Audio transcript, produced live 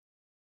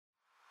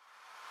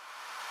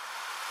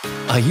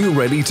Are you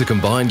ready to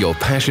combine your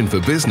passion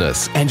for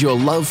business and your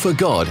love for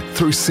God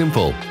through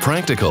simple,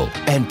 practical,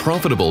 and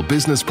profitable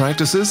business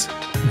practices?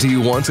 Do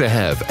you want to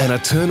have an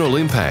eternal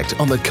impact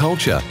on the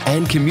culture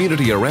and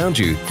community around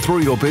you through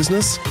your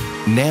business?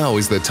 Now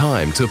is the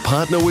time to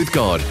partner with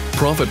God,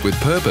 profit with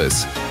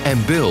purpose,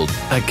 and build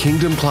a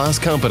kingdom-class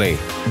company.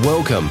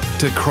 Welcome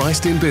to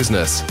Christ in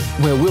Business,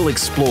 where we'll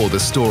explore the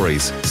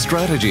stories,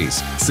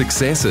 strategies,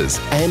 successes,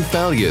 and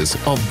failures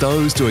of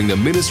those doing the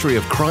ministry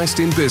of Christ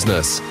in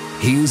business.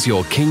 Here's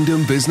your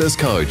Kingdom Business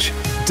Coach,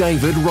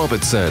 David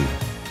Robertson.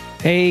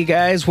 Hey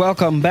guys,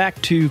 welcome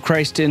back to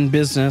Christ in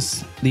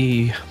Business,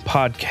 the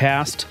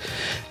podcast.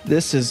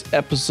 This is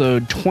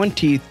episode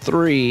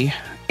 23,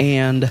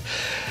 and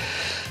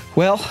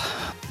well,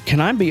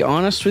 can I be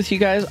honest with you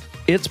guys?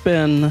 It's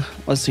been,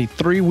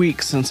 3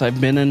 weeks since I've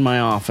been in my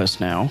office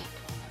now,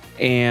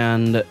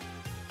 and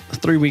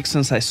 3 weeks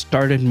since I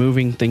started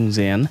moving things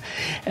in,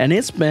 and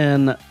it's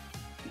been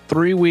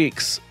 3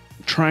 weeks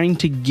trying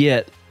to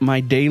get my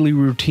daily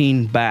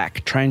routine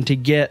back, trying to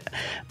get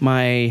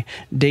my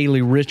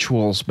daily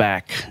rituals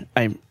back.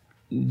 I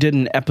did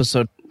an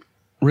episode,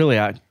 really,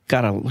 I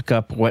gotta look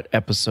up what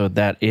episode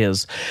that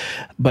is,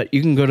 but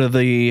you can go to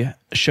the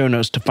show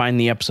notes to find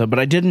the episode. But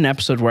I did an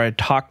episode where I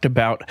talked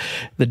about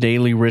the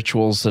daily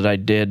rituals that I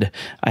did.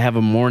 I have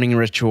a morning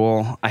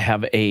ritual, I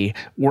have a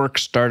work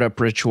startup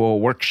ritual,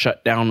 work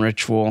shutdown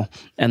ritual,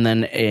 and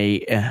then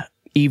a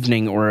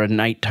evening or a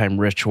nighttime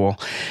ritual.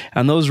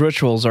 And those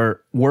rituals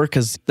work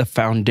as the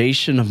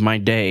foundation of my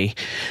day.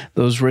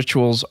 Those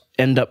rituals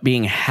end up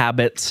being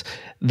habits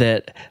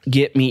that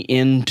get me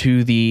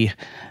into the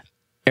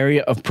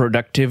area of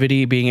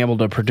productivity, being able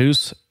to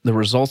produce the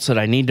results that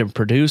I need to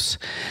produce.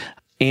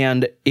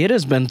 And it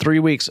has been 3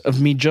 weeks of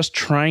me just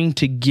trying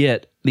to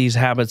get these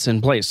habits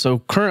in place. So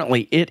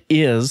currently it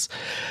is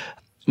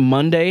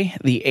Monday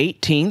the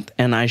 18th,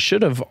 and I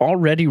should have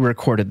already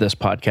recorded this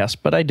podcast,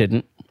 but I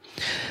didn't.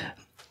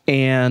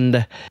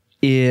 And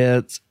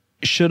it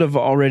should have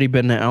already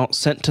been out,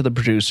 sent to the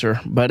producer,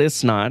 but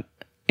it's not.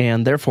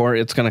 And therefore,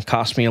 it's going to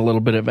cost me a little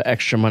bit of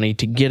extra money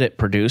to get it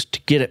produced,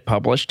 to get it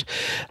published,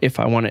 if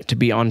I want it to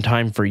be on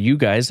time for you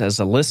guys as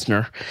a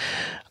listener.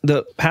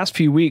 The past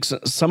few weeks,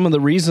 some of the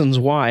reasons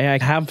why,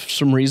 I have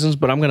some reasons,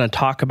 but I'm going to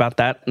talk about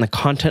that in the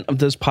content of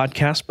this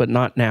podcast, but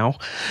not now.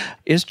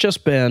 It's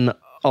just been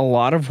a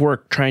lot of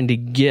work trying to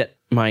get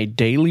my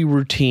daily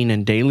routine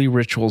and daily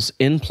rituals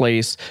in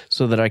place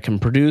so that I can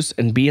produce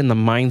and be in the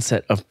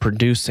mindset of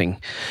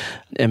producing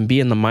and be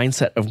in the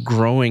mindset of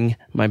growing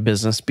my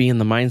business, be in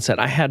the mindset.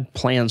 I had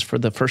plans for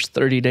the first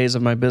 30 days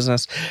of my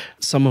business,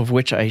 some of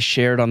which I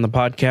shared on the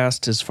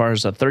podcast as far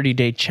as a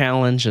 30-day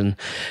challenge and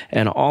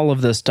all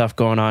of this stuff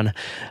going on.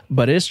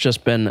 But it's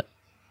just been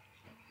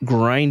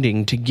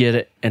grinding to get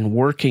it and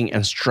working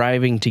and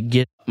striving to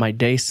get my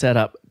day set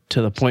up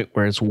to the point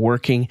where it's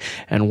working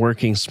and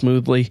working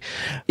smoothly.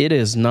 It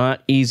is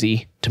not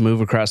easy to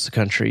move across the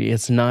country.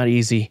 It's not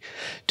easy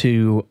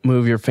to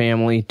move your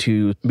family,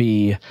 to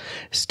be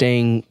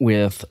staying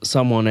with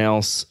someone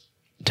else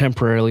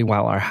temporarily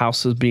while our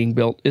house is being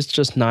built. It's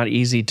just not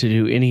easy to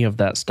do any of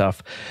that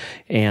stuff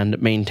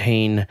and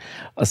maintain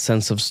a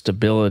sense of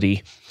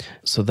stability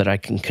so that I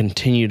can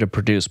continue to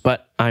produce.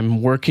 But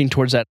I'm working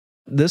towards that.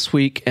 This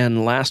week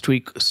and last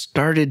week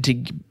started to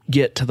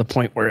get to the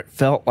point where it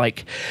felt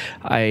like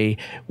I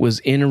was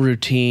in a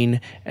routine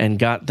and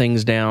got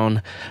things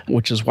down,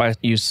 which is why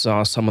you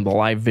saw some of the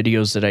live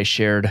videos that I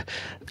shared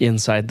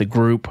inside the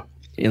group,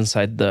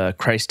 inside the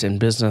Christ in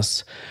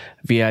Business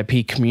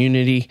VIP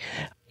community,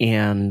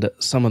 and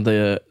some of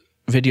the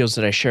videos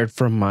that I shared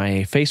from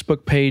my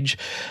Facebook page.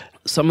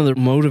 Some of the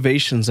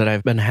motivations that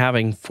I've been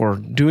having for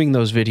doing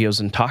those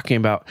videos and talking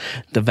about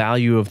the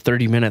value of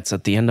 30 minutes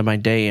at the end of my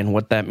day and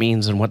what that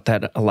means and what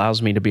that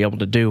allows me to be able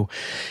to do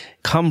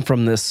come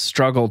from this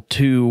struggle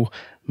to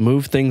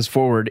move things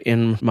forward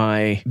in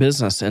my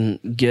business and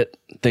get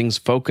things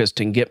focused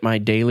and get my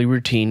daily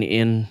routine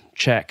in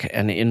check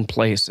and in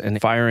place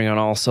and firing on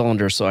all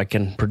cylinders so I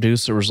can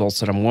produce the results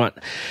that I want.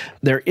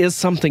 There is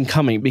something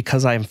coming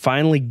because I'm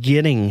finally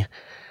getting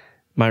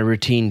my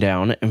routine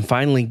down and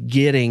finally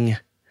getting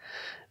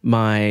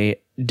my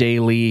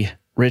daily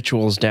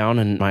rituals down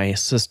and my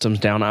systems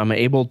down. I'm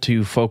able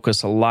to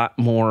focus a lot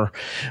more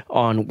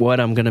on what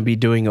I'm going to be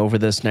doing over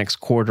this next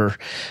quarter.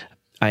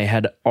 I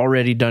had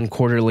already done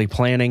quarterly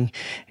planning,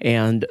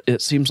 and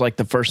it seems like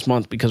the first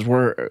month, because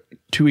we're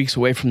 2 weeks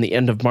away from the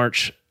end of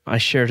March, I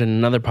shared in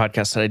another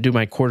podcast that I do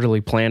my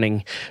quarterly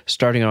planning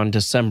starting on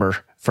December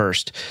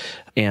 1st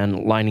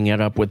and lining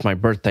it up with my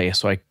birthday.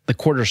 So the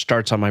quarter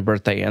starts on my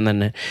birthday, and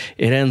then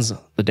it ends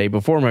the day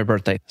before my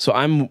birthday. So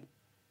I'm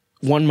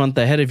 1 month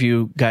ahead of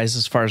you guys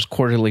as far as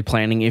quarterly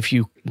planning. If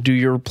you do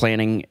your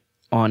planning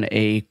on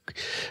a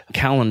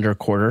calendar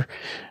quarter,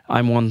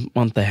 I'm 1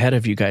 month ahead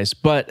of you guys.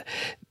 But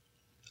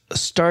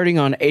starting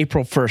on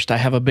April 1st, I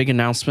have a big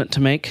announcement to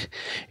make.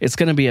 It's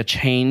going to be a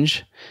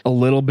change a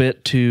little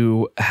bit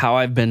to how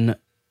I've been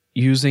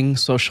using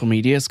social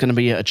media. It's going to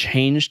be a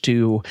change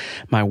to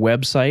my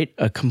website.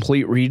 A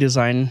complete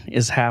redesign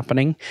is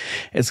happening.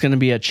 It's going to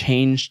be a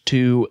change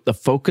to the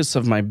focus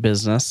of my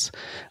business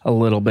a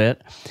little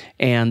bit.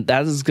 And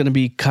that is going to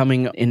be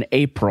coming in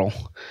April.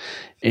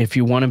 If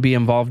you want to be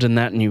involved in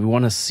that and you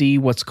want to see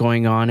what's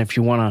going on, if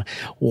you want to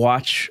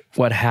watch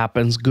what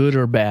happens, good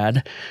or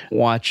bad,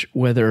 watch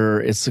whether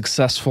it's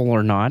successful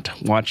or not,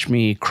 watch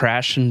me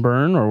crash and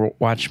burn or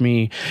watch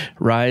me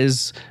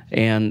rise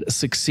and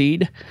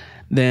succeed,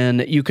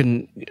 then you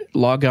can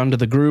log on to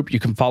the group. You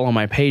can follow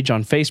my page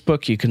on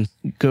Facebook. You can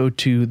go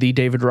to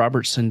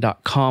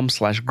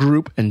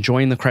thedavidrobertson.com/group and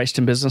join the Christ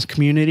in Business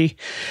community.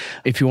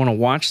 If you want to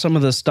watch some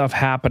of the stuff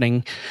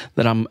happening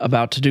that I'm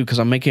about to do, because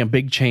I'm making a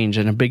big change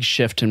and a big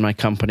shift in my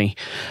company.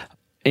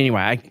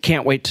 Anyway, I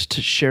can't wait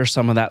to share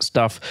some of that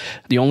stuff.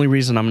 The only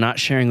reason I'm not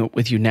sharing it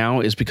with you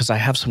now is because I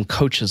have some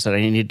coaches that I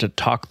need to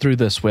talk through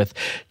this with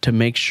to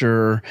make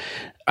sure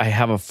I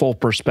have a full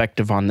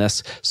perspective on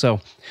this.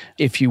 So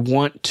if you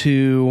want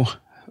to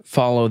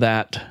follow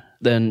that,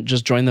 then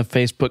just join the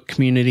Facebook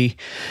community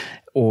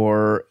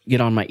or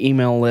get on my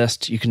email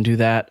list. You can do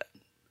that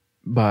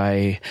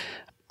by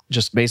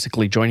just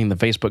basically joining the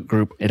Facebook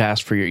group. It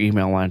asks for your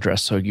email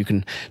address, so you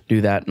can do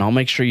that. And I'll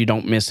make sure you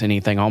don't miss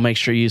anything. I'll make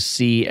sure you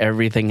see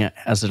everything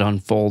as it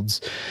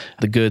unfolds,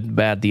 the good, the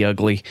bad, the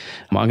ugly.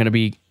 I'm going to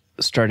be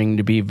starting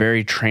to be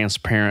very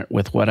transparent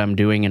with what I'm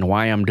doing and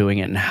why I'm doing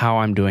it and how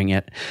I'm doing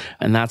it.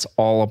 And that's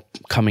all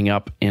coming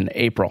up in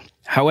April.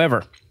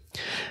 However,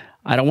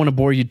 I don't want to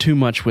bore you too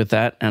much with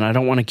that, and I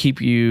don't want to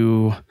give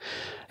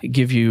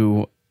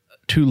you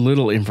too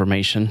little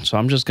information. So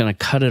I'm just going to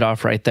cut it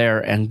off right there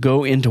and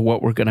go into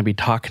what we're going to be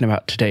talking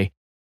about today.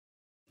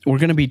 We're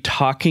going to be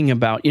talking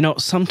about,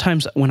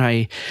 sometimes when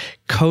I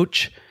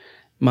coach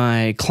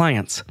my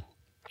clients,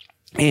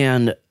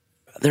 and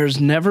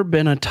there's never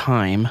been a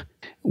time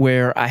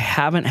where I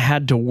haven't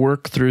had to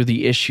work through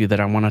the issue that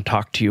I want to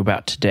talk to you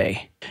about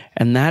today.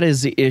 And that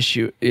is the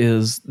issue,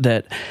 is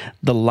that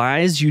the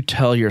lies you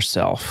tell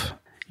yourself,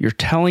 you're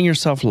telling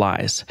yourself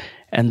lies,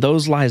 and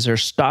those lies are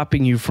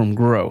stopping you from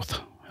growth.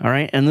 All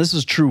right. And this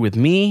is true with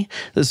me.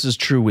 This is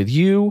true with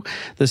you.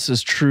 This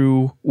is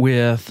true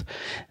with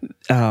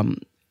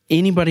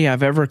anybody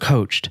I've ever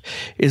coached,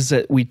 is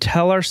that we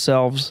tell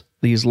ourselves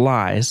these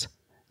lies.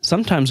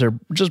 Sometimes they're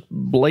just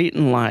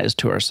blatant lies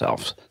to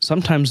ourselves.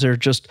 Sometimes they're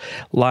just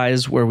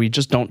lies where we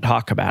just don't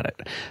talk about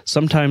it.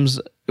 Sometimes,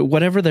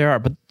 whatever they are,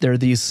 but they're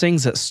these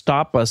things that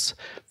stop us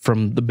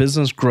from the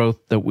business growth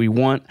that we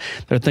want.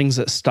 They're things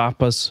that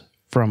stop us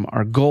from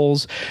our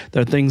goals.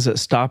 They're things that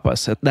stop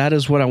us. And that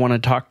is what I want to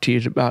talk to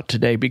you about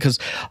today, because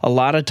a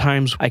lot of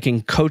times I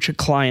can coach a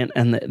client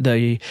and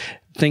the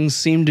things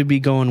seem to be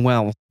going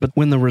well, but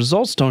when the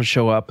results don't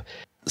show up,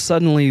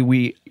 suddenly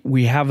we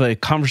have a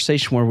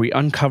conversation where we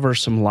uncover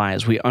some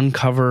lies. We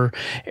uncover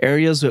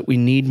areas that we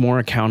need more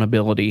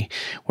accountability,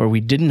 where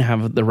we didn't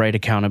have the right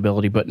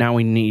accountability, but now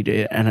we need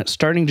it. And it's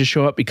starting to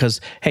show up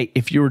because, hey,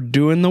 if you were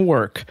doing the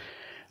work,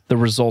 the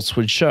results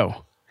would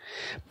show.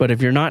 But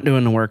if you're not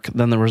doing the work,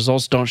 then the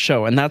results don't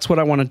show. And that's what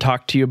I want to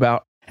talk to you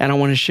about. And I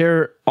want to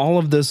share all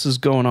of this is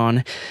going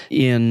on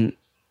in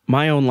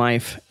my own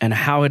life and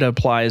how it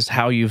applies,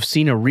 how you've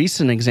seen a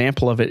recent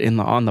example of it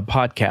on the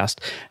podcast.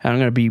 And I'm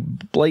going to be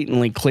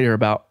blatantly clear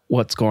about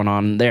what's going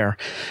on there.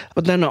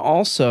 But then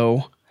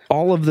also,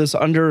 all of this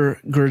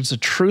undergirds the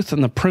truth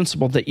and the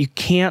principle that you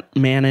can't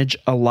manage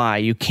a lie.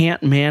 You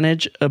can't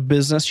manage a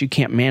business. You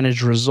can't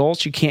manage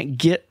results. You can't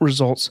get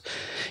results.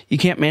 You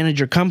can't manage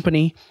your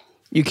company.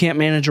 You can't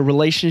manage a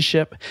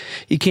relationship.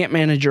 You can't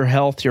manage your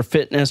health, your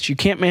fitness. You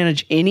can't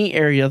manage any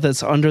area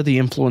that's under the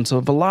influence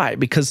of a lie,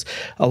 because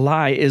a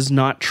lie is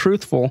not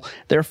truthful.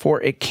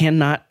 Therefore, it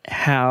cannot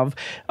have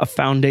a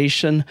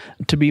foundation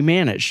to be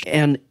managed.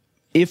 And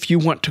if you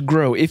want to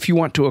grow, if you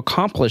want to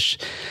accomplish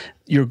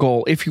your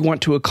goal, if you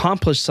want to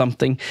accomplish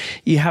something,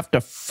 you have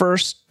to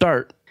first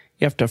start.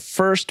 You have to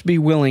first be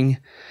willing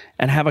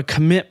and have a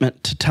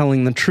commitment to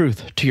telling the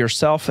truth to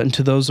yourself and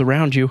to those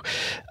around you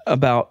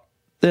about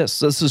this.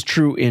 This is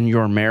true in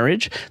your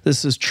marriage.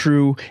 This is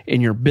true in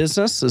your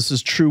business. This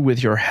is true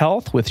with your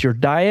health, with your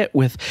diet,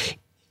 with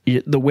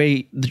the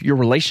way your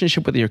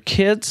relationship with your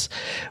kids.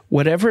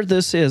 Whatever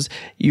this is,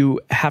 you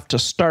have to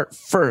start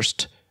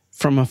first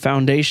from a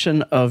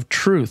foundation of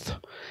truth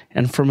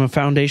and from a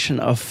foundation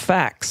of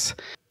facts,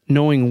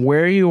 knowing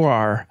where you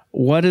are,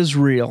 what is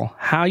real,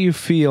 how you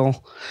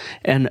feel,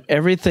 and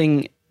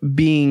everything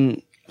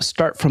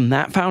start from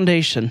that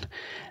foundation.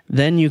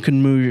 Then you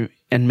can move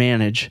and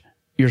manage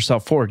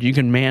yourself forward. You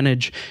can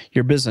manage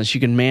your business.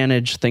 You can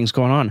manage things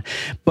going on,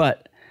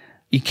 but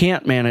you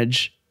can't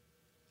manage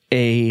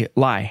a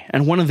lie.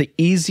 And one of the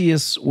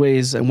easiest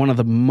ways and one of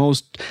the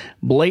most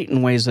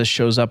blatant ways this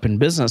shows up in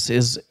business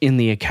is in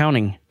the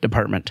accounting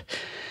department.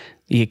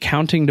 The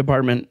accounting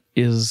department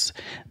is,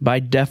 by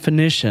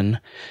definition,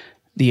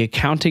 the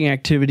accounting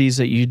activities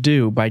that you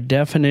do, by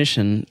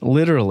definition,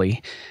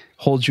 literally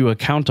holds you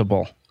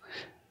accountable.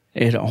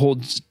 It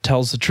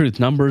tells the truth.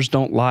 Numbers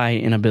don't lie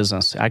in a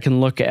business. I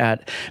can look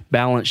at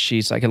balance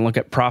sheets. I can look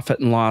at profit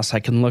and loss. I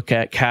can look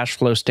at cash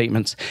flow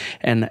statements.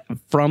 And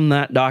from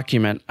that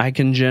document, I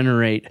can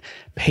generate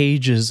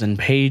pages and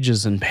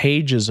pages and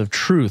pages of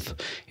truth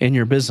in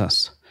your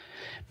business.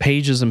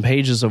 Pages and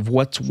pages of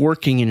what's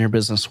working in your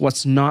business,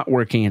 what's not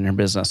working in your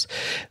business.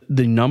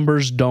 The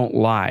numbers don't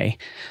lie.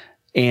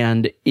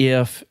 And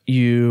if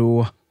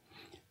you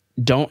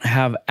don't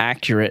have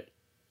accurate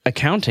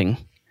accounting,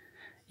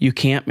 you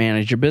can't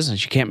manage your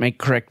business. You can't make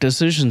correct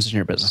decisions in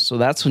your business. So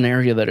that's an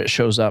area that it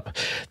shows up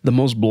the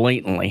most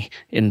blatantly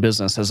in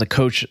business. As a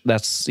coach,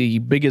 that's the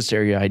biggest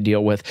area I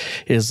deal with,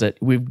 is that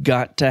we've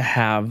got to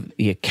have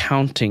the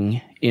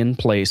accounting in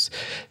place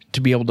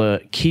to be able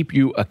to keep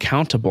you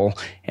accountable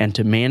and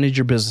to manage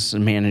your business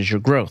and manage your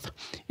growth.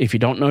 If you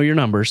don't know your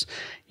numbers,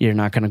 you're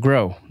not going to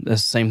grow. The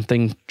same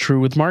thing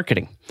true with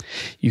marketing.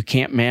 You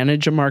can't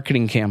manage a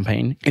marketing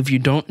campaign if you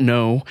don't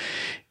know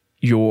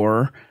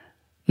your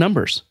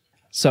numbers.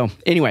 So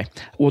anyway,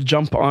 we'll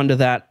jump onto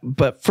that.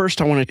 But first,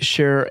 I want to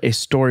share a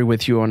story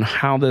with you on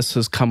how this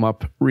has come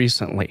up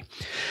recently.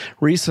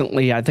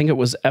 Recently, I think it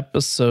was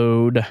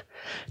episode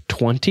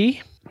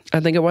 20. I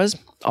think it was.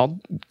 I'll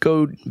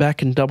go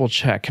back and double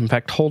check. In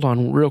fact, hold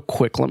on real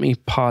quick. Let me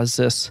pause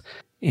this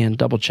and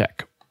double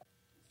check.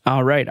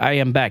 All right, I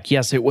am back.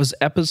 Yes, it was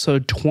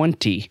episode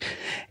 20.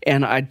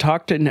 And I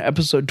talked in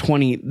episode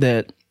 20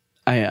 that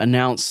I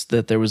announced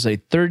that there was a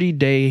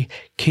 30-day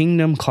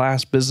Kingdom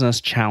Class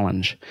Business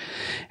Challenge.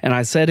 And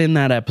I said in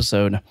that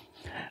episode,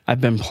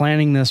 I've been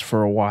planning this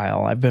for a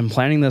while. I've been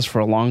planning this for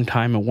a long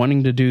time and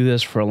wanting to do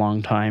this for a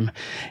long time.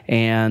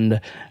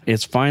 And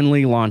it's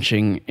finally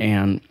launching.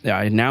 And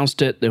I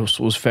announced it. This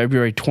was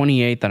February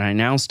 28th, and I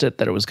announced it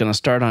that it was going to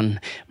start on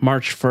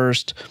March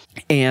 1st.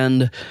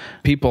 And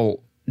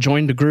people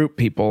joined the group.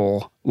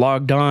 People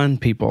logged on.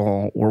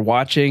 People were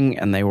watching,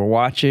 and they were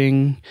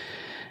watching.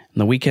 And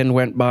the weekend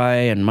went by,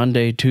 and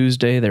Monday,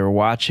 Tuesday, they were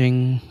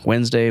watching.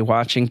 Wednesday,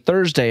 watching.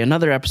 Thursday,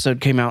 another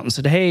episode came out and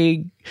said,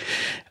 hey,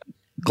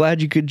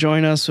 glad you could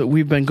join us.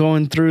 We've been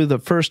going through the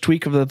first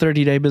week of the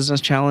 30-day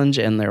business challenge,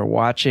 and they're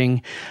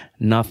watching.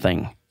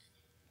 Nothing.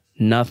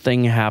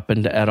 Nothing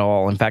happened at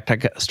all. In fact, I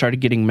started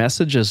getting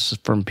messages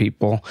from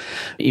people,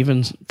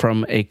 even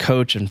from a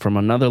coach and from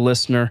another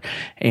listener,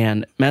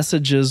 and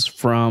messages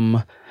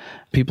from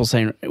people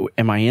saying,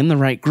 am I in the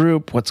right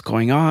group? What's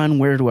going on?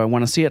 Where do I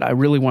want to see it? I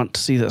really want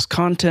to see this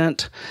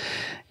content.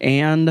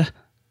 And,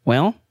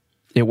 well,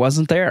 it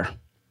wasn't there.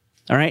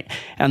 All right.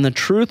 And the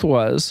truth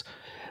was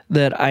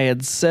that I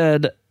had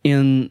said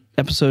in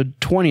episode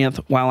 20th,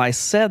 while I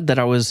said that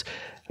I was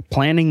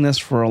planning this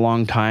for a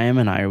long time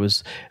and I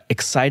was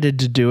excited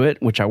to do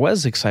it, which I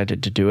was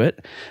excited to do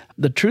it,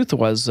 the truth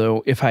was,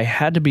 though, if I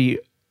had to be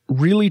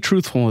really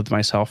truthful with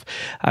myself,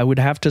 I would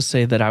have to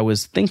say that I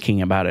was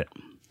thinking about it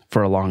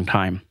for a long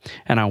time,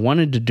 and I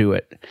wanted to do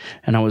it,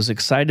 and I was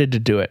excited to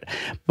do it,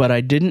 but I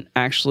didn't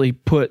actually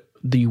put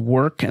the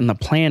work and the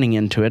planning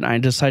into it. I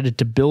decided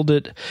to build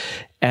it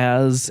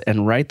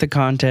and write the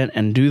content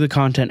and do the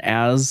content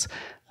as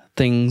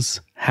things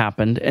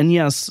happened. And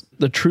yes,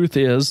 the truth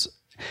is,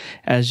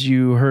 as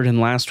you heard in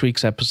last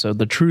week's episode,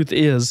 the truth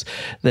is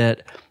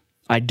that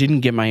I didn't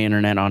get my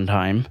internet on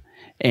time,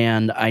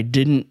 and I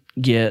didn't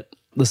get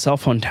the cell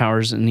phone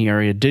towers in the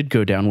area did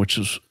go down, which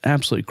was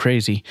absolutely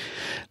crazy.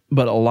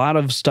 But a lot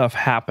of stuff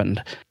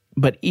happened.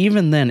 But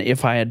even then,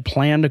 if I had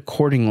planned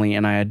accordingly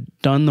and I had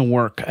done the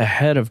work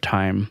ahead of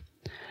time,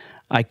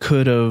 I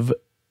could have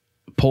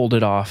pulled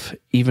it off,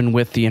 even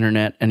with the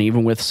internet and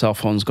even with cell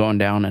phones going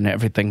down and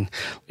everything.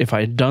 If I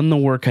had done the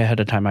work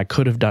ahead of time, I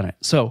could have done it.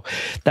 So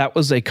that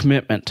was a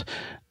commitment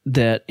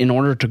that in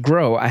order to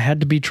grow, I had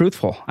to be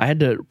truthful. I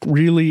had to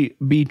really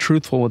be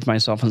truthful with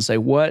myself and say,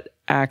 what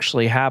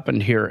actually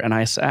happened here? And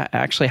I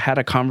actually had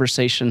a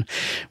conversation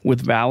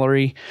with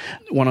Valerie,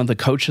 one of the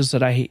coaches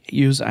that I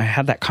use. I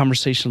had that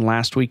conversation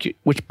last week,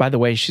 which, by the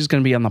way, she's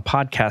going to be on the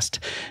podcast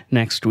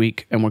next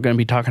week. And we're going to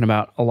be talking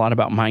about a lot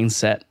about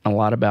mindset, a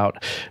lot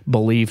about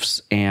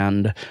beliefs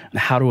and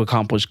how to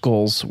accomplish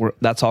goals.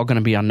 That's all going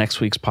to be on next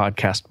week's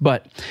podcast.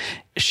 But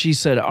she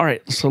said, all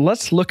right, so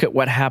let's look at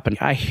what happened.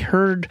 I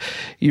heard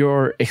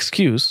your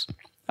excuse.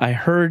 I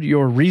heard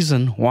your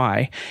reason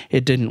why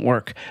it didn't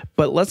work,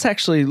 but let's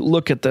actually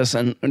look at this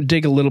and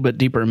dig a little bit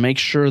deeper and make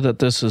sure that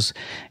this is,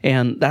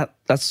 and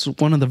that's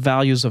one of the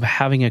values of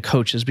having a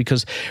coach, is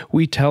because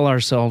we tell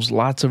ourselves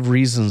lots of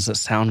reasons that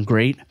sound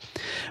great,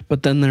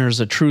 but then there's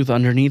a truth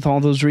underneath all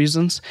those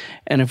reasons.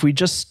 And if we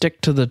just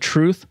stick to the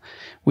truth,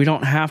 we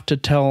don't have to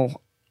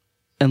tell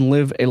and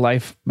live a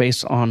life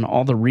based on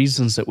all the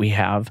reasons that we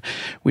have.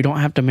 We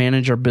don't have to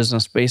manage our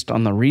business based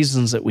on the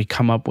reasons that we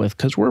come up with,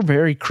 because we're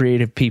very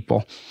creative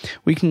people.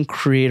 We can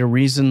create a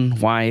reason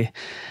why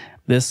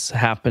this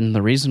happened,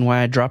 the reason why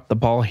I dropped the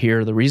ball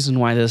here, the reason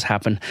why this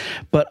happened.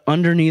 But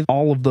underneath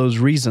all of those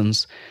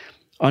reasons,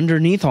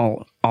 underneath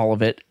all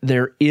of it,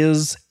 there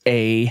is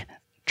a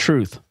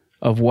truth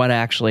of what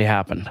actually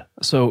happened.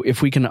 So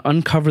if we can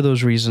uncover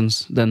those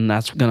reasons, then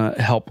that's going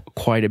to help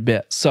quite a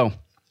bit. So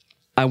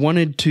I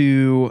wanted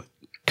to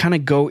kind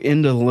of go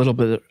into a little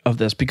bit of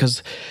this,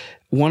 because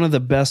one of the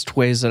best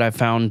ways that I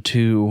found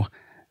to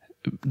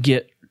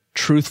get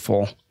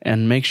truthful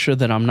and make sure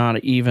that I'm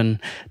not even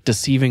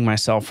deceiving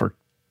myself or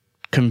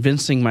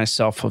convincing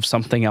myself of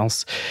something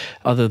else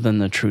other than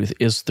the truth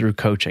is through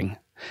coaching.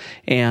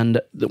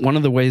 And one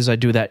of the ways I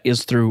do that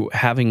is through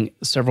having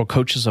several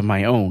coaches of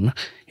my own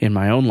in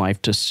my own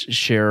life to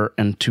share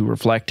and to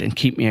reflect and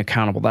keep me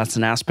accountable. That's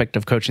an aspect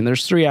of coaching.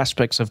 There's three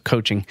aspects of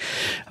coaching.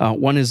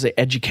 One is the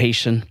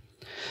education.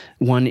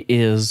 One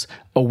is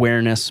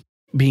awareness,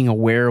 being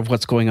aware of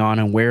what's going on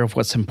and aware of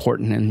what's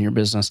important in your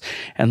business.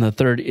 And the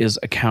third is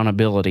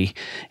accountability.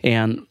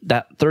 And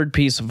that third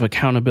piece of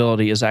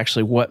accountability is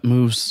actually what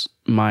moves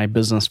my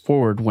business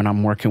forward when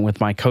I'm working with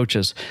my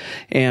coaches.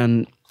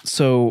 And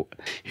so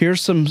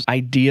here's some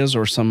ideas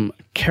or some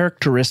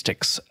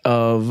characteristics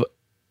of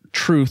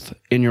truth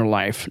in your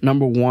life.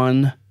 Number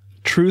one,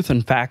 truth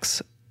and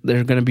facts,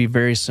 they're going to be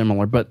very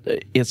similar, but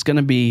it's going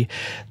to be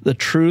the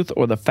truth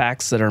or the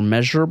facts that are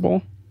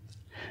measurable,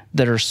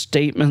 that are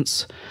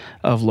statements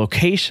of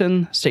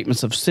location,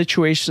 statements of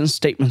situations,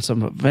 statements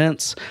of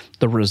events,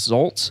 the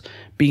results,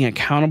 being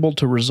accountable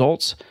to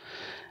results,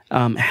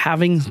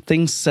 having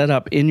things set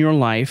up in your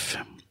life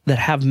that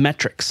have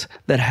metrics,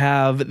 that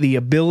have the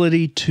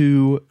ability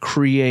to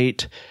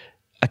create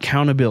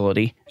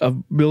accountability,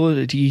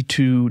 ability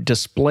to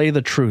display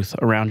the truth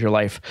around your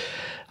life.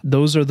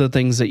 Those are the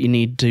things that you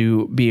need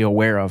to be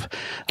aware of.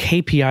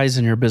 KPIs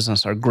in your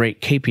business are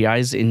great.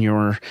 KPIs in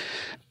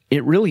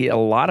a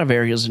lot of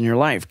areas in your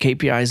life.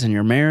 KPIs in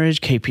your marriage,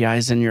 KPI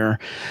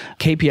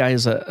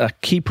is a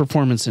key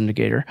performance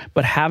indicator.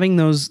 But having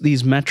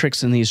these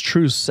metrics and these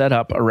truths set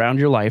up around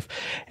your life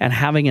and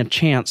having a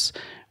chance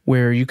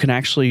where you can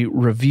actually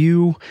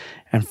review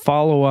and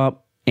follow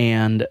up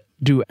and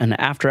do an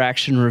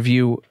after-action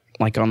review,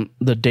 like on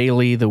the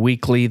daily, the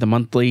weekly, the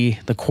monthly,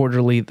 the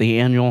quarterly, the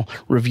annual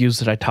reviews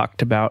that I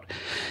talked about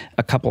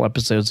a couple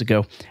episodes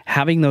ago.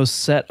 Having those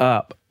set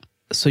up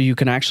so you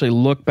can actually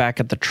look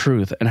back at the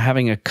truth and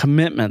having a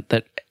commitment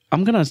that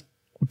I'm going to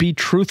be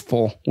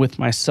truthful with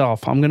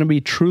myself. I'm going to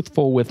be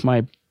truthful with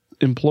my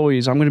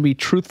employees. I'm going to be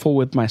truthful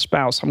with my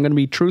spouse. I'm going to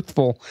be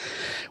truthful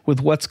with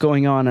what's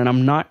going on, and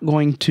I'm not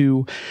going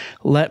to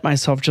let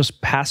myself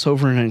just pass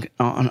over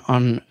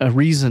on a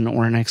reason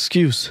or an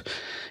excuse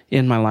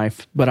in my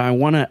life, but I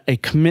want a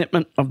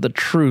commitment of the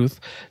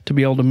truth to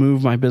be able to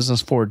move my business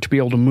forward, to be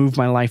able to move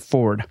my life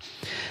forward.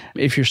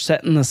 If you're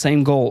setting the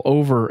same goal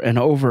over and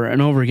over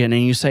and over again,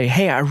 and you say,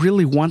 hey, I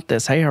really want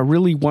this. Hey, I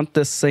really want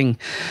this thing.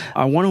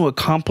 I want to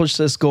accomplish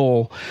this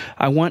goal.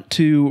 I want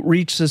to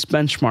reach this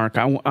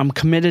benchmark. I'm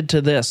committed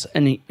to this.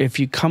 And if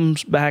you come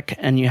back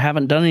and you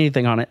haven't done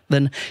anything on it,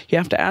 then you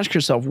have to ask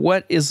yourself,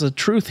 what is the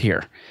truth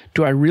here?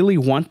 Do I really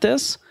want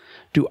this?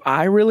 Do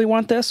I really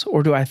want this,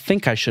 or do I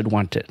think I should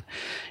want it?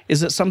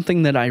 Is it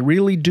something that I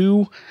really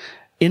do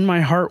in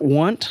my heart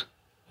want,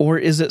 or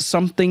is it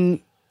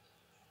something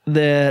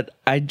that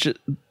I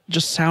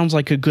just sounds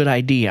like a good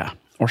idea,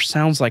 or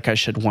sounds like I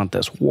should want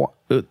this?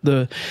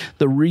 The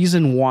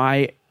reason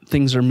why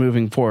things are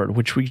moving forward,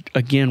 which we're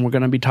going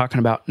to be talking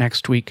about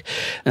next week,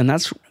 and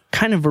that's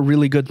kind of a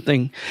really good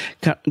thing,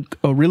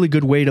 a really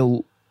good way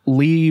to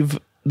leave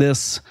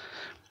this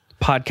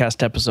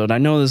podcast episode. I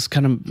know this has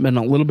kind of been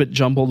a little bit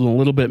jumbled and a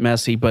little bit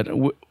messy, but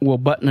we'll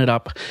button it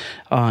up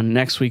on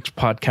next week's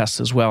podcast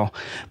as well.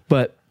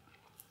 But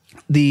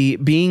the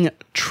being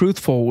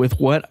truthful with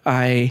what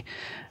I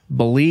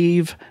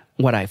believe,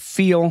 what I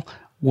feel,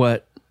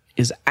 what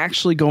is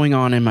actually going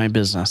on in my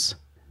business,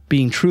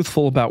 being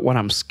truthful about what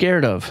I'm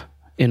scared of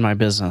in my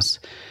business,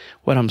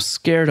 what I'm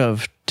scared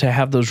of to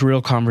have those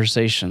real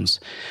conversations,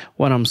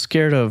 what I'm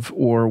scared of,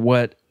 or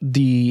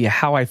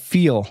how I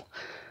feel,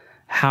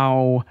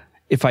 how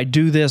if I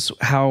do this,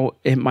 how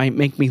it might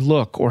make me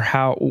look, or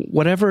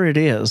whatever it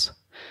is,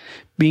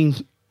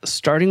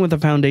 starting with a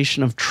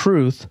foundation of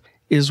truth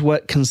is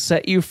what can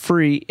set you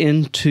free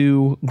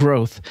into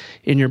growth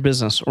in your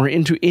business or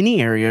into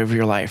any area of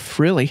your life,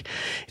 really.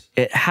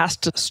 It has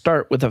to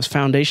start with a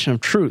foundation of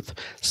truth.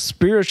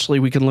 Spiritually,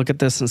 we can look at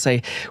this and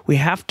say, we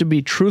have to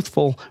be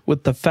truthful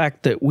with the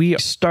fact that we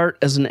start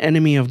as an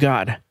enemy of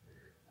God.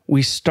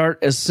 We start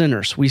as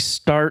sinners. We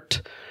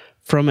start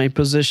from a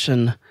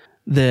position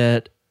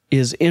that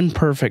is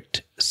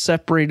imperfect,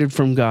 separated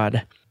from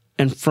God.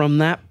 And from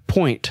that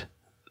point,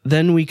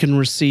 then we can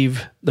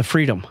receive the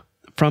freedom.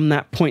 From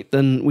that point,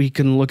 then we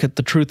can look at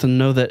the truth and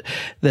know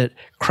that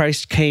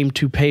Christ came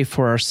to pay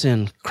for our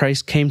sin.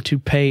 Christ came to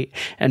pay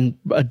and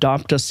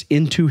adopt us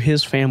into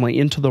his family,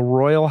 into the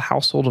royal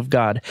household of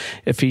God,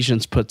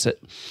 Ephesians puts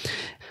it.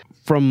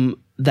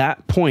 From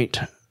that point,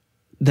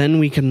 then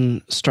we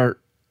can start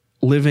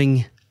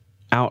living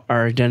out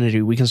our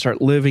identity. We can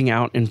start living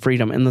out in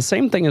freedom. And the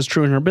same thing is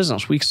true in our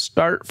business. We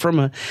start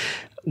from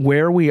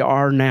where we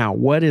are now.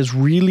 What is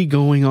really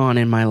going on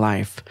in my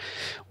life?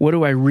 What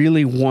do I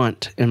really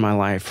want in my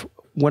life?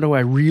 What do I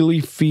really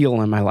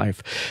feel in my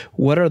life?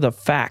 What are the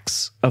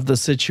facts of the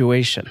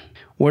situation?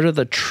 What are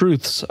the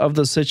truths of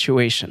the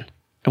situation?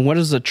 And what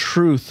is the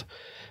truth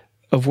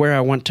of where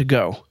I want to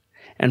go?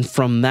 And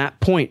from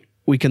that point,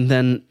 we can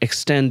then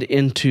extend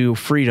into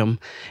freedom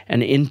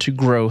and into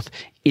growth,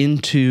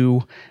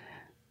 into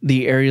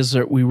the areas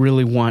that we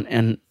really want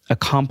and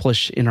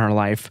accomplish in our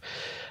life.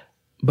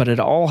 But it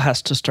all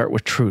has to start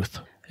with truth.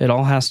 It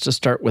all has to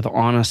start with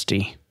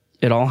honesty.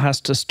 It all has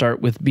to start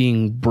with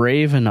being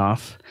brave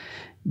enough,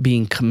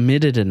 being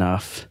committed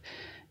enough,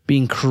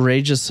 being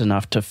courageous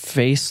enough to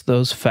face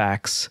those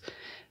facts,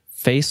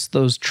 face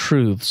those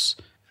truths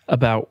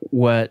about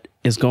what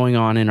is going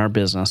on in our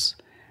business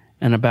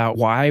and about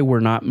why we're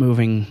not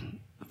moving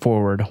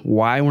forward,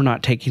 why we're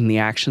not taking the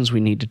actions we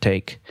need to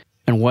take,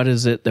 and what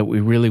is it that we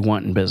really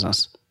want in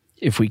business.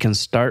 If we can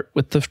start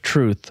with the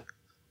truth,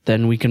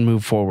 then we can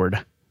move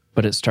forward.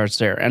 But it starts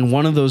there. And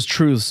one of those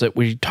truths that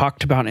we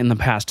talked about in the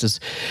past is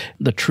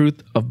the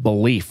truth of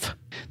belief.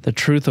 The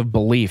truth of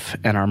belief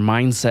and our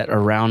mindset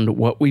around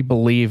what we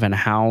believe and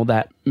how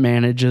that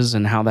manages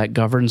and how that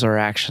governs our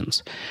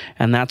actions.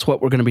 And that's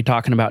what we're going to be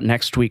talking about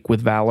next week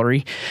with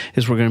Valerie,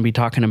 is we're going to be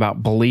talking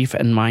about belief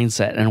and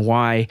mindset, and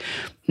why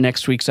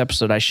next week's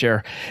episode I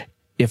share,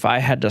 if I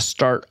had to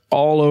start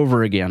all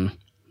over again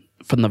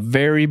from the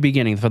very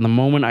beginning, from the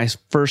moment I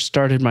first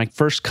started my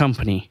first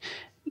company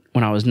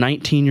when I was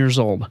 19 years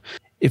old,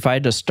 if I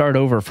had to start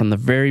over from the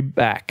very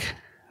back,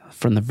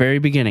 from the very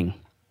beginning,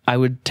 I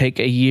would take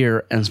a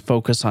year and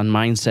focus on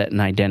mindset and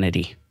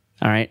identity.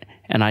 All right.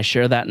 And I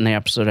share that in the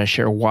episode. I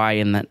share why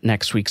in that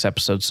next week's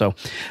episode. So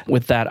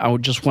with that, I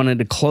just wanted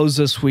to close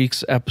this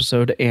week's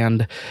episode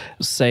and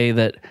say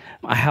that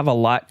I have a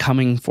lot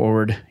coming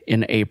forward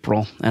in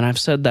April. And I've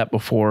said that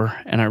before,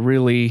 and I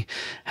really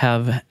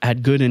have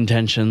had good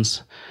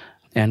intentions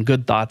and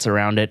good thoughts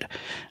around it,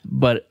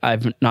 but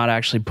I've not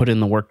actually put in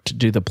the work to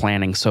do the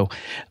planning. So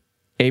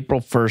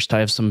April 1st, I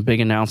have some big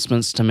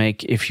announcements to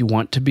make. If you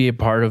want to be a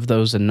part of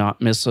those and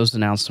not miss those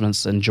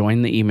announcements and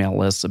join the email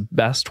list, the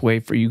best way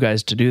for you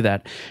guys to do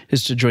that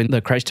is to join the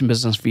Christ in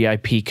Business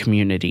VIP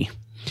community.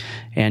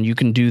 And you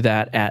can do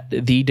that at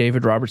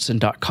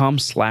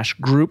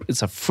thedavidrobertson.com/group.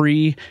 It's a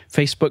free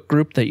Facebook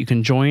group that you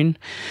can join,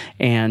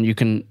 and you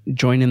can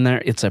join in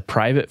there. It's a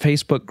private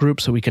Facebook group,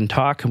 so we can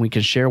talk and we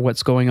can share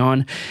what's going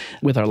on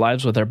with our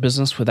lives, with our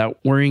business, without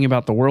worrying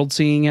about the world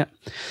seeing it.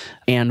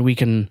 And we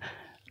can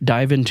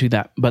dive into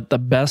that. But the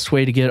best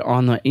way to get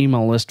on the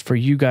email list for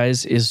you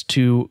guys is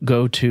to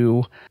go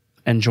to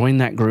and join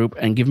that group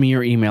and give me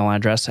your email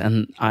address,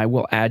 and I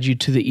will add you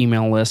to the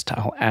email list.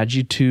 I'll add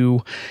you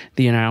to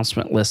the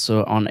announcement list.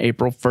 So on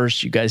April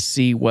 1st, you guys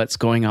see what's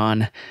going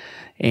on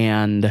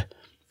and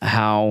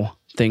how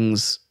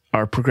things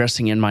are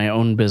progressing in my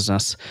own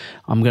business.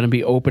 I'm going to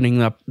be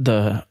opening up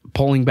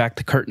pulling back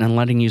the curtain and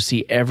letting you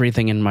see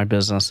everything in my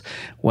business,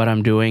 what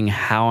I'm doing,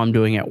 how I'm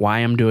doing it, why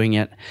I'm doing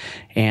it.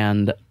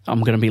 And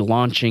I'm going to be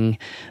launching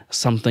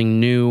something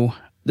new.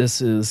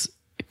 This is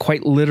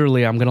quite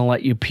literally, I'm going to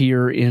let you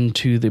peer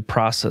into the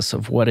process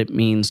of what it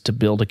means to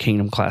build a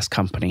kingdom class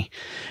company.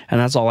 And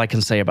that's all I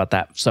can say about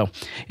that. So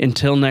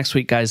until next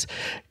week, guys,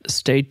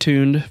 stay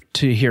tuned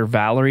to hear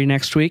Valerie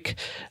next week.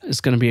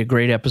 It's going to be a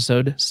great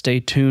episode.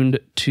 Stay tuned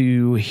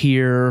to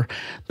hear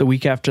the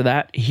week after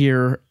that,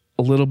 hear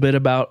a little bit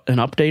about an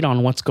update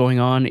on what's going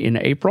on in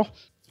April.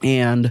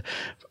 And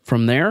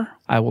from there,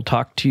 I will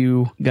talk to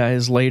you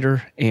guys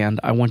later. And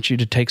I want you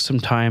to take some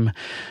time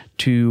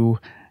to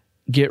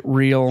get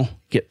real,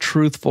 get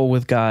truthful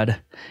with God,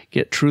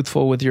 get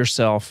truthful with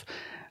yourself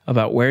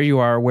about where you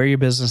are, where your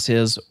business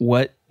is,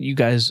 what you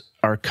guys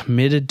are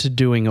committed to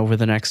doing over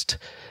the next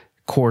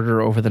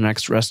quarter, over the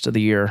next rest of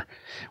the year.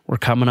 We're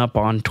coming up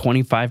on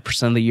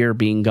 25% of the year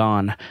being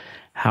gone.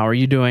 How are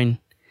you doing?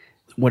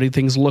 What do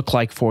things look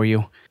like for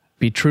you?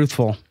 Be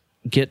truthful,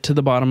 get to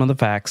the bottom of the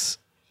facts,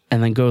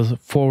 and then go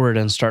forward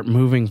and start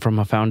moving from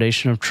a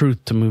foundation of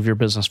truth to move your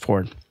business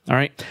forward. All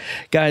right,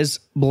 guys,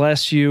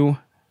 bless you.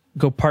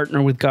 Go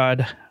partner with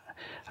God.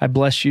 I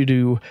bless you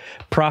to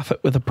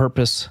profit with a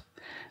purpose.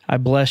 I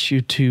bless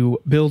you to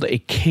build a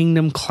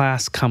kingdom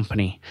class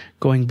company,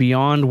 going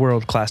beyond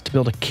world class, to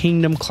build a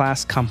kingdom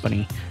class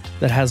company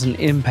that has an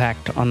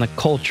impact on the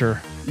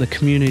culture, the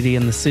community,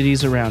 and the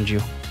cities around you.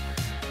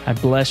 I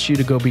bless you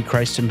to go be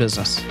Christ in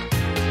business.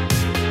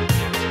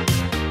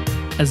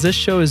 As this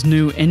show is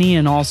new, any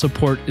and all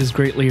support is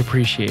greatly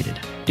appreciated.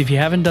 If you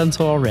haven't done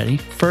so already,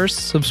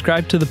 first,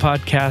 subscribe to the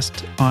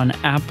podcast on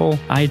Apple,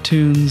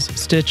 iTunes,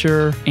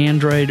 Stitcher,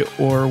 Android,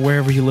 or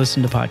wherever you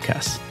listen to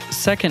podcasts.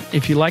 Second,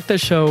 if you like the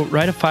show,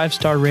 write a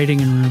 5-star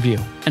rating and review.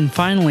 And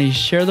finally,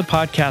 share the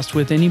podcast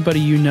with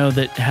anybody you know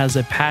that has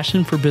a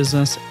passion for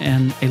business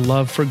and a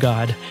love for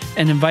God,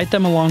 and invite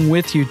them along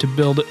with you to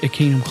build a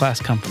kingdom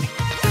class company.